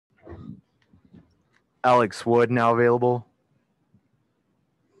Alex Wood now available?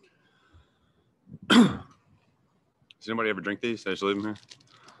 Does anybody ever drink these? Did I just leave them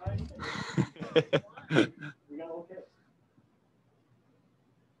here?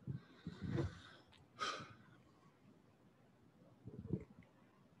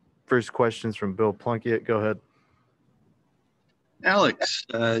 First question's from Bill Plunkett. Go ahead. Alex,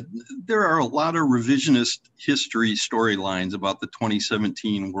 there are a lot of revisionist history storylines about the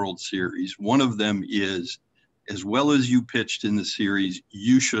 2017 World Series. One of them is, as well as you pitched in the series,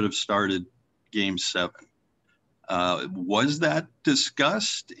 you should have started Game 7. Was that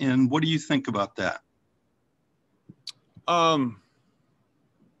discussed, and what do you think about that? I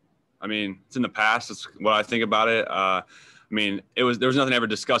mean, it's in the past. It's what I think about it. I mean, there was nothing ever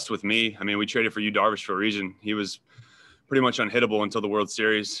discussed with me. I mean, we traded for Yu Darvish for a reason. He was pretty much unhittable until the World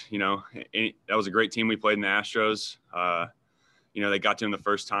Series. You know, that was a great team we played in the Astros. You know, they got to him the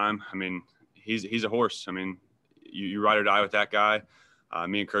first time. I mean, he's a horse. I mean, you ride or die with that guy.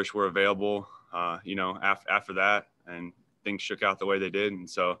 Me and Kirsch were available, you know, after that, and things shook out the way they did. And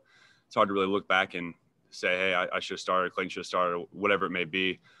so it's hard to really look back and say, hey, I should have started, Clayton should have started, or whatever it may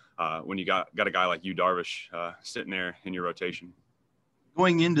be, when you got a guy like Yu Darvish sitting there in your rotation.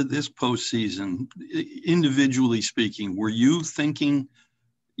 Going into this postseason, individually speaking, were you thinking,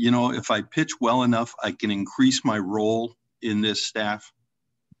 you know, if I pitch well enough, I can increase my role in this staff?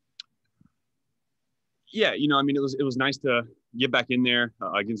 Yeah, you know, I mean, it was nice to get back in there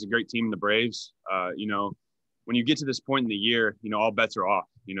against a great team in the Braves. You know, when you get to this point in the year, you know, all bets are off.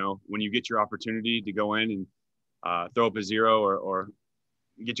 You know, when you get your opportunity to go in and throw up a zero or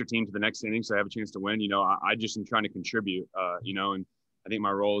get your team to the next inning so I have a chance to win, you know, I just am trying to contribute, you know, and I think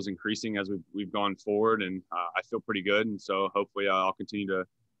my role is increasing as we've gone forward, and I feel pretty good. And so hopefully I'll continue to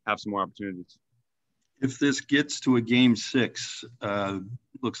have some more opportunities. If this gets to a Game 6,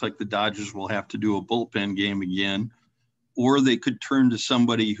 looks like the Dodgers will have to do a bullpen game again, or they could turn to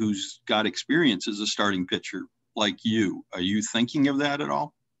somebody who's got experience as a starting pitcher like you. Are you thinking of that at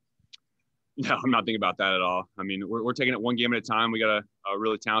all? No, I'm not thinking about that at all. I mean, we're taking it one game at a time. We got a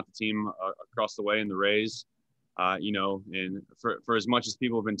really talented team across the way in the Rays. You know, and for as much as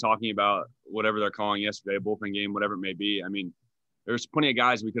people have been talking about whatever they're calling yesterday, a bullpen game, whatever it may be, I mean, there's plenty of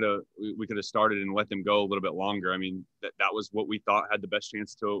guys we could have started and let them go a little bit longer. I mean, that was what we thought had the best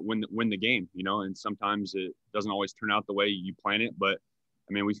chance to win the game, you know, and sometimes it doesn't always turn out the way you plan it. But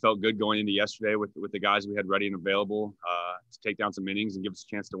I mean, we felt good going into yesterday with the guys we had ready and available to take down some innings and give us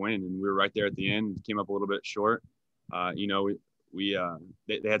a chance to win. And we were right there at the end, came up a little bit short. You know,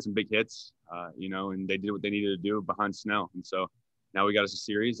 they had some big hits, you know, and they did what they needed to do behind Snell. And so now we got us a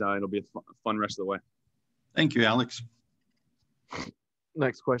series. It'll be a fun rest of the way. Thank you, Alex.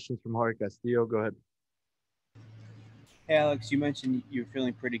 Next question from Jorge Castillo. Go ahead. Hey, Alex, you mentioned you're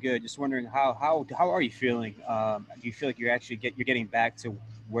feeling pretty good. Just wondering how are you feeling? Do you feel like you're getting back to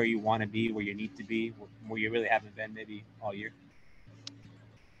where you want to be, where you need to be, where you really haven't been maybe all year?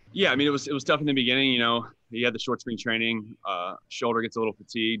 Yeah, I mean, it was tough in the beginning. You know, he had the short spring training, shoulder gets a little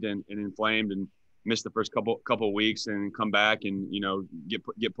fatigued and inflamed, and missed the first couple of weeks, and come back and, you know, get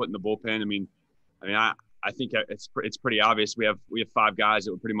put in the bullpen. I mean, I think it's pretty obvious. We have 5 guys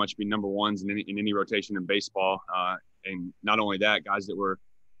that would pretty much be number ones in any rotation in baseball, and not only that, guys that were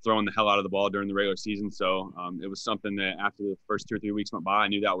throwing the hell out of the ball during the regular season. So it was something that after the first 2 or 3 weeks went by, I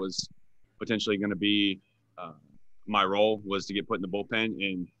knew that was potentially going to be my role, was to get put in the bullpen.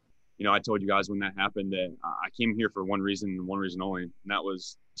 And you know, I told you guys when that happened that I came here for one reason and one reason only, and that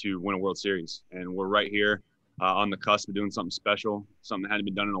was to win a World Series. And we're right here on the cusp of doing something special, something that hadn't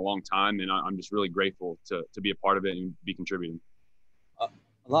been done in a long time. And I'm just really grateful to be a part of it and be contributing. A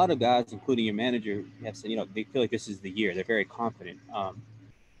lot of guys, including your manager, have said, you know, they feel like this is the year. They're very confident.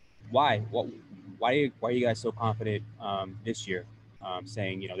 Why are you guys so confident this year,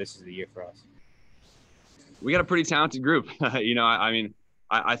 saying, you know, this is the year for us? We got a pretty talented group. You know, I mean,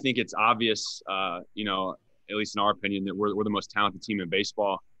 I think it's obvious, you know, at least in our opinion, that we're the most talented team in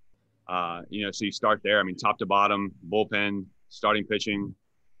baseball. You know, so you start there. I mean, top to bottom, bullpen, starting pitching,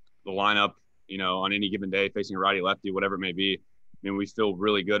 the lineup, you know, on any given day, facing a righty, lefty, whatever it may be. I mean, we feel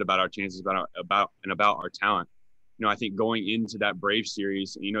really good about our chances, about our talent. You know, I think going into that Braves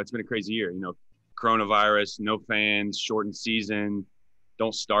series, you know, it's been a crazy year. You know, coronavirus, no fans, shortened season,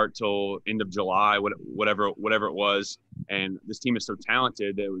 don't start till end of July, whatever it was. And this team is so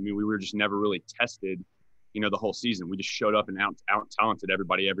talented that we were just never really tested, you know, the whole season. We just showed up and out talented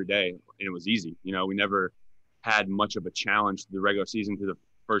everybody every day, and it was easy. You know, we never had much of a challenge to the regular season through the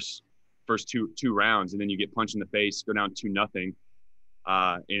first two rounds, and then you get punched in the face, go down 2-0,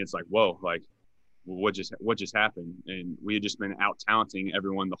 and it's like, whoa, like what just happened? And we had just been out talenting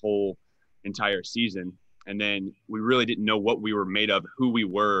everyone the whole entire season. And then we really didn't know what we were made of, who we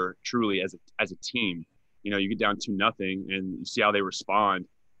were truly as a team. You know, you get down 2-0 and you see how they respond.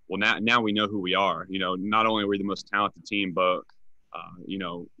 Well, now we know who we are. You know, not only are we the most talented team, but you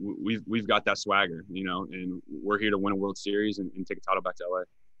know, we've got that swagger. You know, and we're here to win a World Series and take a title back to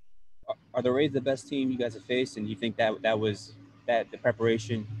LA. Are the Rays the best team you guys have faced, and do you think that the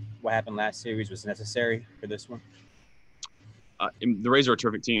preparation, what happened last series, was necessary for this one? The Rays are a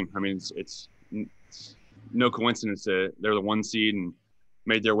terrific team. I mean, it's no coincidence that they're the 1 seed and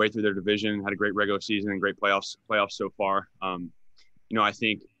made their way through their division, had a great regular season and great playoffs so far. You know, I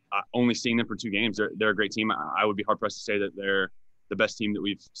think only seeing them for 2 games, they're a great team. I would be hard pressed to say that they're the best team that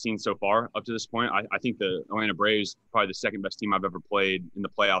we've seen so far up to this point. I think the Atlanta Braves probably the second best team I've ever played in the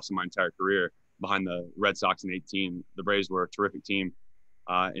playoffs in my entire career, behind the Red Sox in 18. The Braves were a terrific team.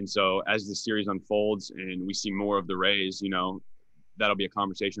 And so as the series unfolds and we see more of the Rays, you know, that'll be a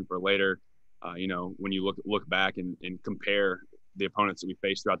conversation for later. You know, when you look back and compare the opponents that we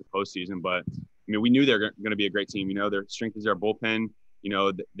faced throughout the postseason. But I mean, we knew they're going to be a great team. You know, their strength is their bullpen. You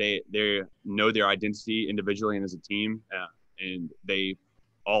know, they know their identity individually and as a team, and they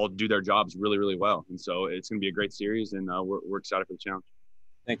all do their jobs really, really well. And so it's going to be a great series, and we're excited for the challenge.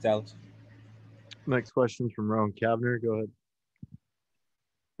 Thanks, Alex. Next question from Rowan Kavner. Go ahead.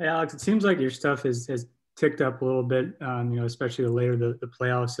 Hey, Alex, it seems like your stuff has ticked up a little bit, you know, especially the later the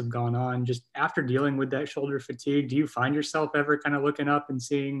playoffs have gone on. Just after dealing with that shoulder fatigue, do you find yourself ever kind of looking up and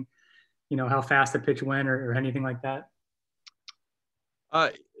seeing, you know, how fast the pitch went or anything like that?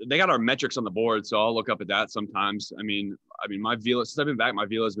 They got our metrics on the board, so I'll look up at that sometimes. I mean, my velo, since I've been back, my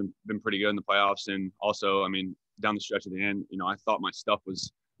velo has been pretty good in the playoffs, and also, I mean, down the stretch at the end, you know, I thought my stuff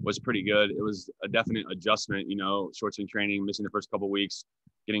was pretty good. It was a definite adjustment, you know, short swing training, missing the first couple of weeks,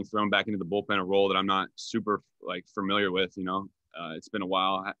 getting thrown back into the bullpen, a role that I'm not super like familiar with. You know, it's been a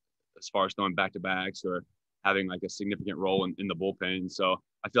while as far as throwing back to backs or having like a significant role in the bullpen. So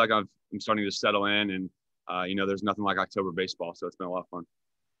I feel like I'm starting to settle in, and you know, there's nothing like October baseball, so it's been a lot of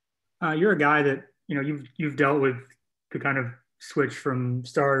fun. You're a guy that, you know, you've dealt with the kind of switch from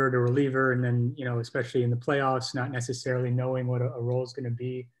starter to reliever, and then, you know, especially in the playoffs, not necessarily knowing what a role is going to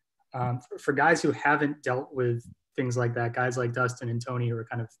be. For guys who haven't dealt with things like that, guys like Dustin and Tony who are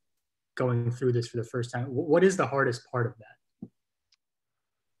kind of going through this for the first time, what is the hardest part of that?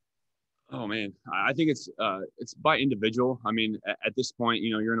 Oh man, I think it's by individual. I mean, at this point,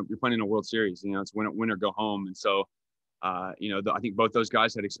 you know, you're playing in a World Series. You know, it's win or go home, and so you know, I think both those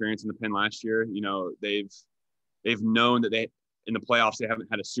guys had experience in the pen last year. You know, they've known that in the playoffs they haven't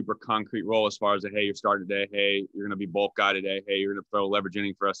had a super concrete role as far as hey, you're starting today. Hey, you're going to be bulk guy today. Hey, you're going to throw a leverage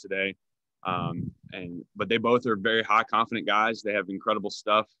inning for us today. But they both are very high confident guys. They have incredible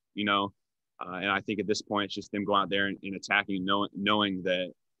stuff, you know. And I think at this point, it's just them going out there and attacking, knowing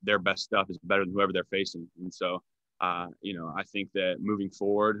that their best stuff is better than whoever they're facing. And so, you know, I think that moving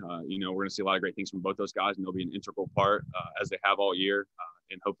forward, you know, we're going to see a lot of great things from both those guys, and they'll be an integral part as they have all year,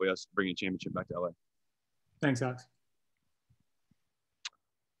 and hopefully us bringing a championship back to LA. Thanks, Alex.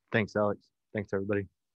 Thanks, Alex. Thanks, everybody.